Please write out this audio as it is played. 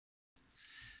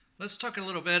Let's talk a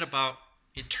little bit about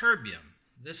ytterbium.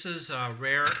 This is a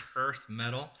rare earth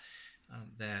metal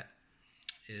that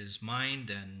is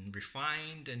mined and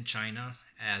refined in China,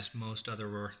 as most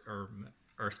other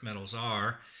earth metals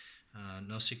are.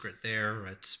 No secret there.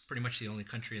 It's pretty much the only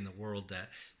country in the world that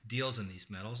deals in these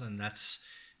metals, and it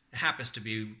happens to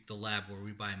be the lab where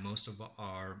we buy most of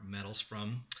our metals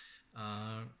from.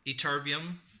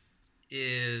 Ytterbium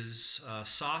is a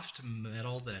soft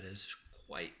metal that is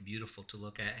quite beautiful to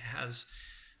look at. It has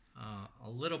a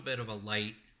little bit of a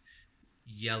light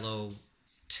yellow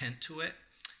tint to it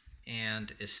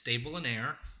and is stable in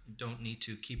air. You don't need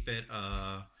to keep it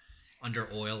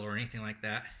under oil or anything like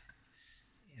that.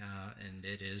 And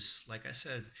it is, like I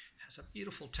said, has a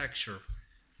beautiful texture.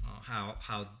 How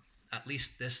at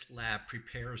least this lab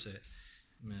prepares it.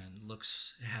 Man, it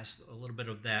has a little bit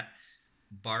of that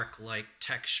bark-like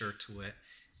texture to it,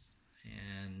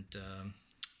 and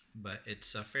but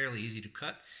it's fairly easy to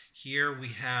cut. Here we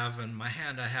have, in my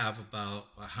hand, I have about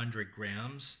 100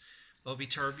 grams of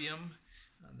ytterbium.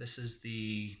 This is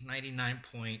the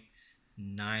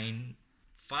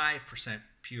 99.95%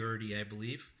 purity, I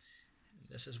believe.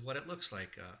 This is what it looks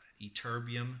like,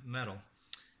 ytterbium metal.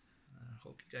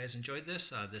 Hope you guys enjoyed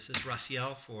this. This is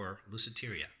Raciel for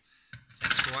Lucidaria.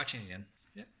 Thanks for watching again.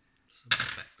 Yeah.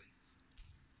 Bye.